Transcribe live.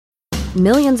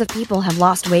Millions of people have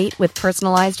lost weight with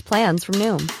personalized plans from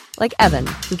Noom. Like Evan,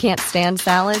 who can't stand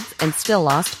salads and still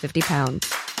lost 50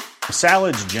 pounds.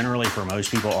 Salads generally for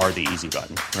most people are the easy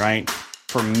button, right?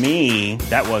 For me,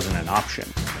 that wasn't an option.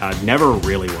 I never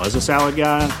really was a salad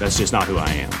guy. That's just not who I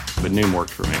am. But Noom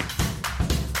worked for me.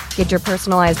 Get your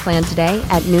personalized plan today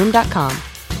at Noom.com.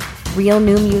 Real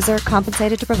Noom user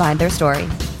compensated to provide their story.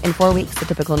 In 4 weeks, the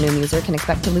typical Noom user can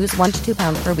expect to lose 1 to 2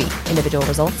 pounds per week. Individual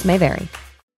results may vary.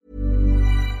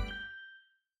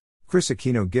 Kris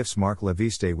Aquino gifts Mark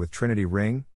Leviste with Trinity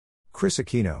ring. Kris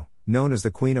Aquino, known as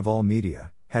the Queen of All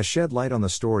Media, has shed light on the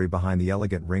story behind the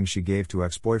elegant ring she gave to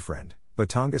ex-boyfriend,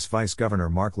 Batangas Vice Governor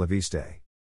Mark Leviste.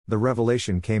 The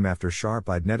revelation came after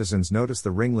sharp-eyed netizens noticed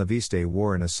the ring Leviste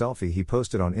wore in a selfie he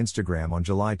posted on Instagram on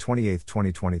July 28,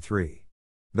 2023.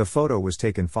 The photo was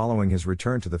taken following his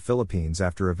return to the Philippines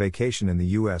after a vacation in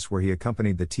the U.S. where he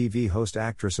accompanied the TV host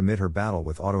actress amid her battle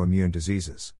with autoimmune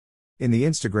diseases. In the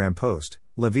Instagram post,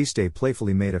 Leviste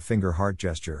playfully made a finger heart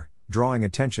gesture, drawing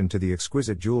attention to the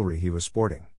exquisite jewelry he was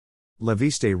sporting.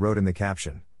 Leviste wrote in the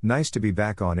caption, "Nice to be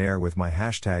back on air with my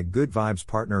 #good vibes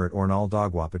partner at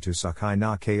Ornaldagwapatu Sakay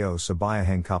na Ko sa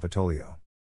Bayahang Kapitolyo.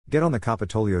 Get on the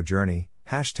Kapitolyo journey,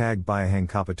 #Bayahang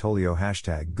Kapitolyo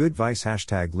 #good vice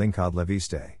 #Lingkod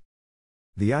Leviste."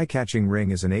 The eye-catching ring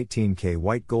is an 18K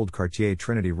white gold Cartier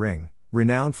Trinity ring,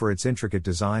 renowned for its intricate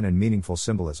design and meaningful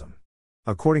symbolism.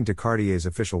 According to Cartier's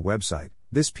official website,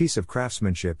 this piece of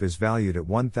craftsmanship is valued at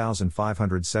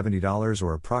 $1,570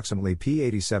 or approximately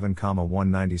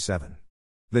P87,197.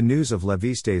 The news of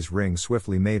Leviste's ring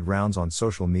swiftly made rounds on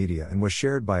social media and was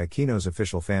shared by Aquino's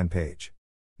official fan page.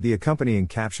 The accompanying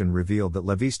caption revealed that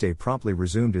Leviste promptly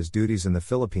resumed his duties in the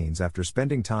Philippines after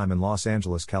spending time in Los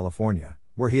Angeles, California,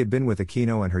 where he had been with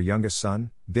Aquino and her youngest son,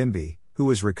 Bimby, who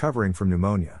was recovering from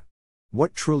pneumonia.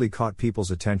 What truly caught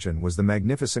people's attention was the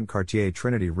magnificent Cartier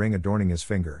Trinity ring adorning his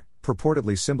finger,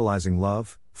 purportedly symbolizing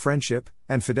love, friendship,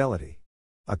 and fidelity.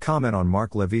 A comment on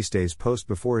Mark Leviste's post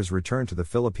before his return to the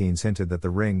Philippines hinted that the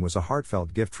ring was a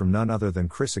heartfelt gift from none other than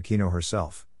Kris Aquino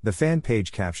herself, the fan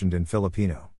page captioned in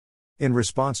Filipino. In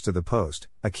response to the post,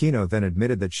 Aquino then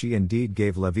admitted that she indeed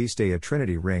gave Leviste a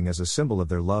Trinity ring as a symbol of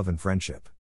their love and friendship.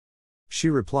 She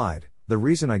replied, "The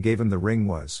reason I gave him the ring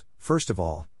was, first of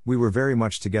all, we were very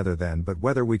much together then, but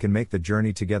whether we can make the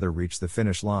journey together reach the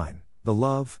finish line, the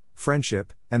love,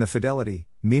 friendship, and the fidelity,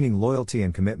 meaning loyalty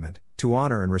and commitment, to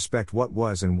honor and respect what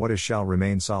was and what is shall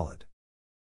remain solid.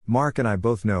 Mark and I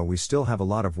both know we still have a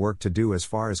lot of work to do as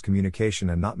far as communication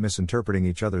and not misinterpreting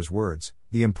each other's words.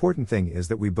 The important thing is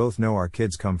that we both know our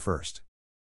kids come first."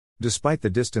 Despite the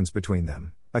distance between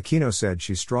them, Aquino said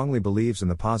she strongly believes in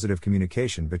the positive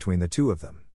communication between the two of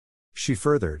them. She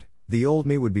furthered, "The old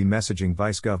me would be messaging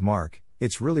Vice Gov Mark,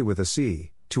 it's really with a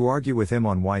C, to argue with him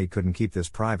on why he couldn't keep this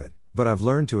private, but I've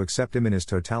learned to accept him in his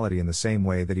totality in the same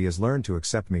way that he has learned to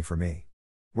accept me for me.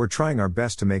 We're trying our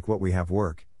best to make what we have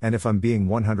work, and if I'm being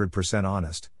 100%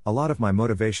 honest, a lot of my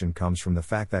motivation comes from the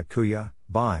fact that Kuya,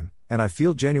 Bime, and I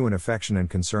feel genuine affection and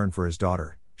concern for his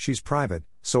daughter. She's private,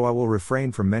 so I will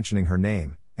refrain from mentioning her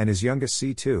name, and his youngest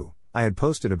C2, I had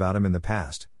posted about him in the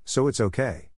past, so it's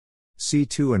okay.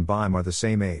 C2 and Bime are the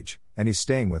same age, and he's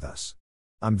staying with us.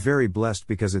 I'm very blessed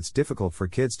because it's difficult for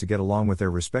kids to get along with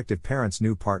their respective parents'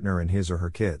 new partner and his or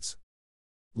her kids."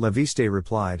 Leviste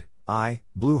replied,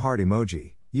 blue heart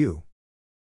emoji, you.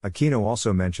 Aquino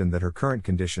also mentioned that her current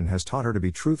condition has taught her to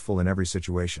be truthful in every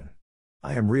situation.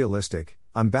 "I am realistic,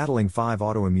 I'm battling 5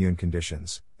 autoimmune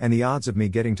conditions, and the odds of me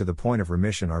getting to the point of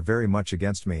remission are very much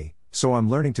against me, so I'm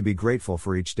learning to be grateful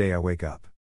for each day I wake up.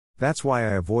 That's why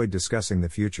I avoid discussing the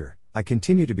future. I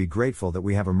continue to be grateful that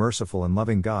we have a merciful and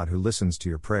loving God who listens to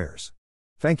your prayers.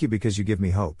 Thank you because you give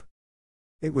me hope."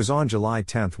 It was on July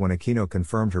 10 when Aquino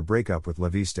confirmed her breakup with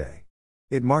Leviste.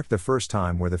 It marked the first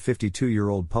time where the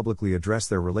 52-year-old publicly addressed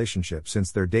their relationship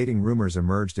since their dating rumors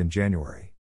emerged in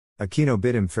January. Aquino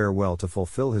bid him farewell to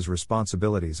fulfill his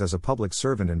responsibilities as a public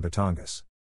servant in Batangas.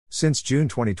 Since June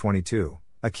 2022,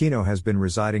 Aquino has been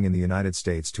residing in the United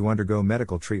States to undergo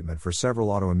medical treatment for several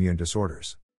autoimmune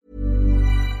disorders.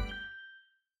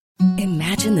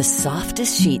 Imagine the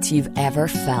softest sheets you've ever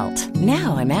felt.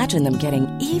 Now imagine them getting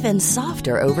even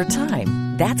softer over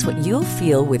time. That's what you'll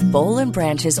feel with Boll &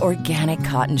 Branch's organic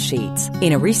cotton sheets.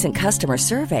 In a recent customer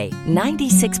survey,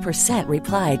 96%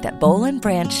 replied that Boll &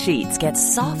 Branch sheets get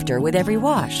softer with every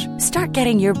wash. Start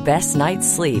getting your best night's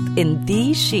sleep in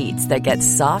these sheets that get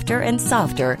softer and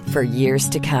softer for years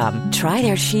to come. Try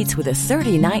their sheets with a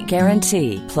 30-night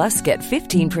guarantee. Plus, get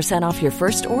 15% off your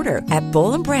first order at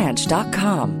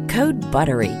bollandbranch.com. Code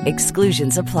BUTTERY.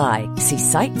 Exclusions apply. See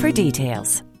site for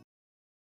details.